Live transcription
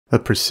A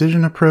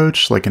precision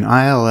approach, like an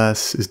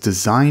ILS, is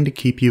designed to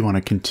keep you on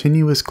a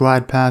continuous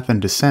glide path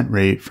and descent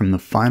rate from the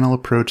final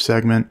approach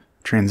segment,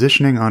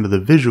 transitioning onto the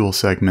visual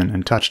segment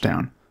and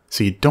touchdown,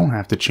 so you don't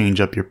have to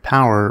change up your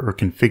power or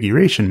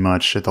configuration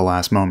much at the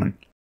last moment.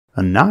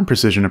 A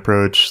non-precision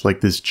approach,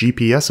 like this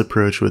GPS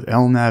approach with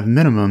LNAV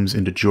minimums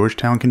into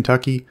Georgetown,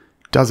 Kentucky,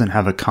 doesn't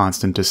have a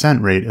constant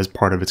descent rate as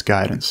part of its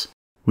guidance.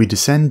 We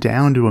descend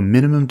down to a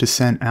minimum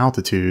descent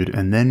altitude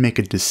and then make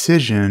a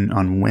decision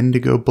on when to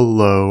go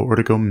below or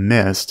to go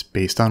missed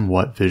based on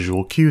what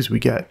visual cues we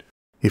get.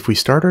 If we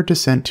start our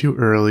descent too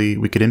early,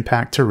 we could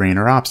impact terrain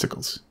or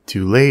obstacles.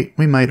 Too late,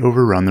 we might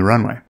overrun the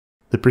runway.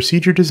 The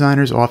procedure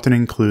designers often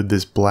include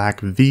this black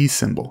V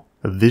symbol,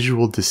 a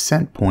visual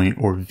descent point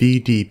or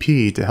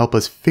VDP, to help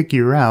us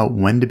figure out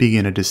when to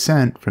begin a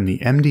descent from the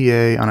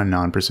MDA on a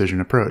non-precision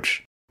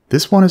approach.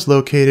 This one is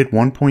located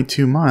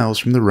 1.2 miles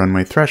from the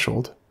runway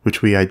threshold,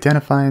 which we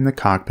identify in the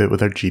cockpit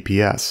with our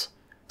GPS.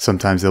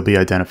 Sometimes they'll be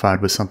identified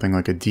with something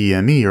like a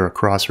DME or a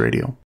cross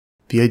radial.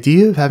 The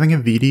idea of having a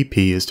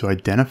VDP is to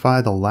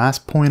identify the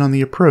last point on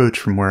the approach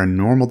from where a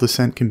normal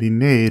descent can be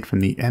made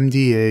from the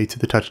MDA to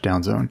the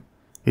touchdown zone.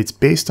 It's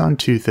based on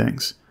two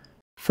things.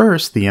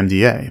 First, the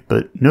MDA,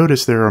 but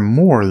notice there are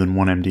more than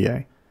one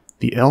MDA.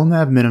 The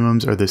LNAV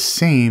minimums are the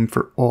same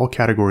for all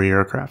category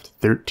aircraft,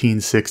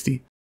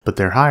 1360, but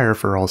they're higher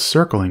for all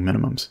circling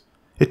minimums.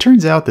 It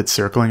turns out that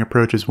circling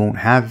approaches won't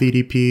have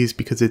VDPs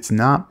because it's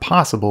not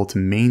possible to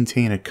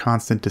maintain a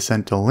constant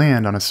descent to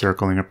land on a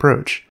circling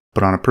approach.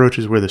 But on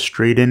approaches where the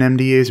straight-in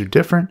MDAs are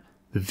different,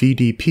 the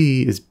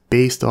VDP is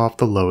based off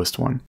the lowest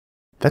one.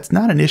 That's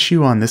not an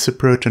issue on this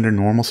approach under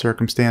normal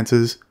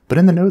circumstances, but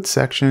in the notes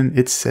section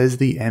it says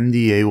the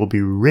MDA will be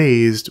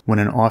raised when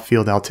an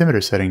off-field altimeter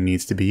setting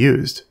needs to be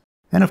used.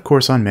 And of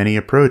course on many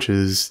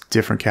approaches,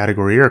 different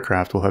category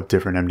aircraft will have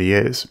different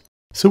MDAs.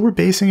 So we're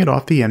basing it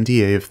off the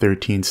MDA of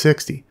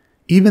 1360,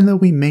 even though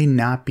we may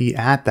not be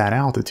at that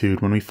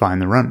altitude when we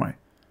find the runway.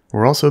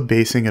 We're also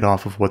basing it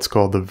off of what's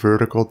called the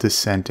vertical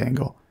descent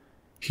angle.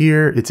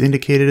 Here, it's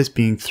indicated as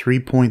being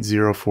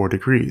 3.04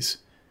 degrees.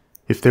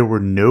 If there were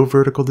no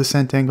vertical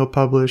descent angle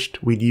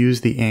published, we'd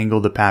use the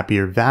angle the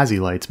Papier-Vazzy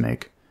lights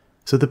make.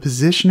 So the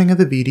positioning of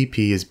the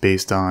VDP is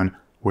based on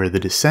where the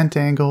descent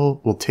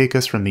angle will take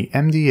us from the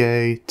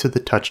MDA to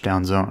the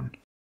touchdown zone.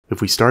 If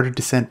we start a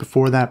descent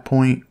before that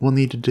point, we'll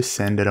need to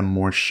descend at a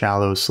more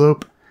shallow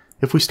slope.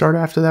 If we start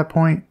after that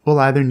point, we'll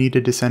either need to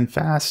descend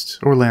fast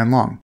or land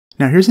long.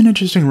 Now here's an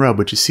interesting rub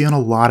which you see on a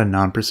lot of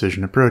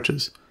non-precision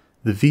approaches.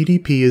 The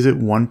VDP is at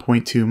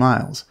 1.2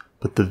 miles,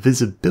 but the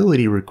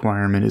visibility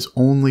requirement is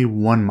only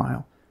 1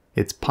 mile.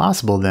 It's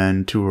possible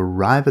then to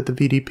arrive at the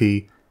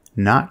VDP,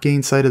 not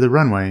gain sight of the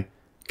runway,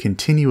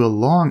 continue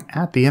along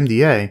at the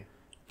MDA,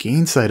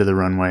 gain sight of the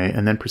runway,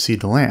 and then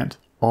proceed to land,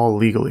 all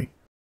legally.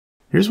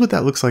 Here's what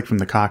that looks like from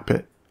the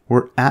cockpit.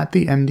 We're at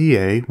the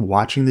MDA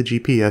watching the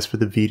GPS for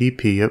the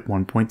VDP at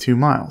 1.2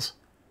 miles.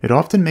 It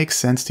often makes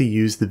sense to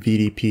use the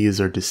VDP as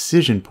our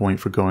decision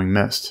point for going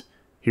missed.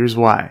 Here's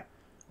why.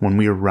 When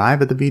we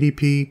arrive at the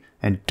VDP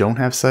and don't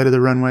have sight of the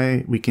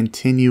runway, we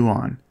continue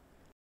on.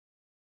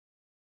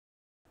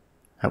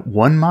 At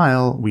 1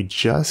 mile, we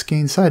just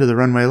gain sight of the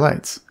runway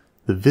lights.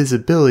 The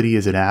visibility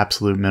is at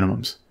absolute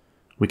minimums.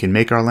 We can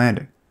make our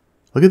landing.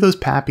 Look at those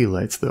PAPI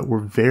lights though, we're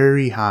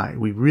very high.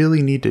 We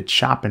really need to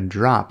chop and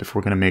drop if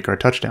we're going to make our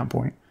touchdown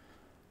point.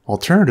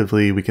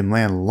 Alternatively, we can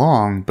land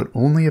long, but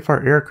only if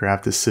our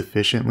aircraft is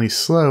sufficiently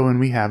slow and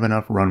we have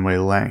enough runway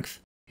length.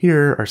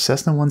 Here, our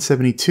Cessna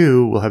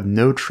 172 will have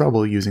no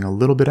trouble using a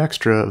little bit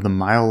extra of the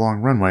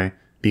mile-long runway,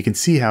 but you can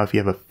see how if you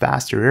have a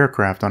faster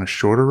aircraft on a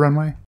shorter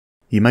runway,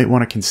 you might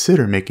want to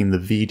consider making the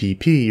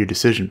VDP your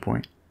decision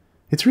point.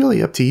 It's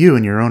really up to you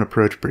in your own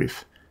approach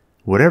brief.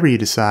 Whatever you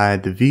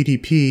decide, the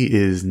VDP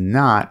is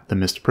not the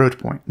missed approach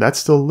point. That's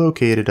still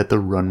located at the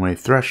runway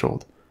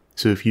threshold.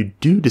 So if you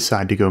do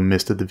decide to go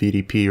missed at the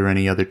VDP or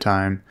any other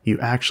time, you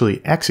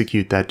actually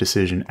execute that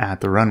decision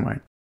at the runway.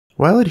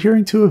 While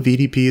adhering to a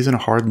VDP isn't a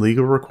hard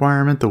legal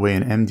requirement the way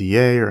an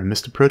MDA or a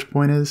missed approach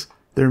point is,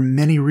 there are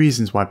many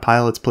reasons why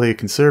pilots play it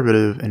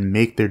conservative and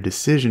make their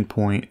decision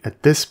point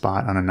at this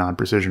spot on a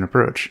non-precision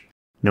approach.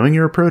 Knowing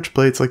your approach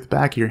plates like the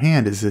back of your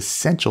hand is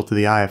essential to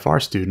the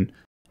IFR student,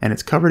 and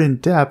it's covered in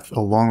depth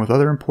along with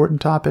other important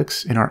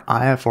topics in our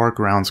IFR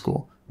Ground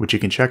School, which you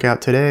can check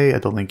out today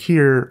at the link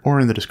here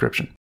or in the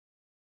description.